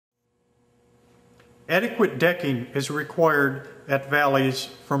Adequate decking is required at valleys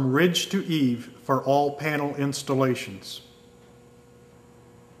from ridge to eave for all panel installations.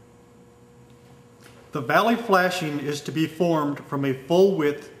 The valley flashing is to be formed from a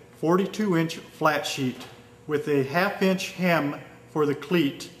full-width 42-inch flat sheet with a half-inch hem for the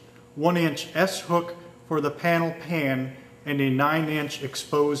cleat, 1-inch S-hook for the panel pan, and a 9-inch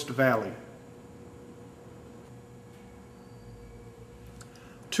exposed valley.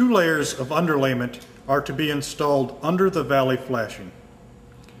 2 layers of underlayment are to be installed under the valley flashing,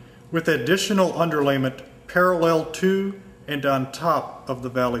 with additional underlayment parallel to and on top of the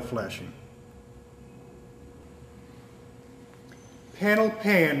valley flashing. Panel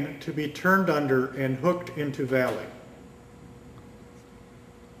pan to be turned under and hooked into valley.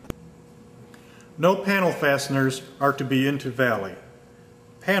 No panel fasteners are to be into valley.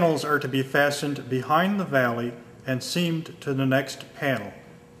 Panels are to be fastened behind the valley and seamed to the next panel.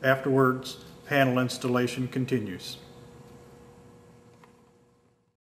 Afterwards, panel installation continues.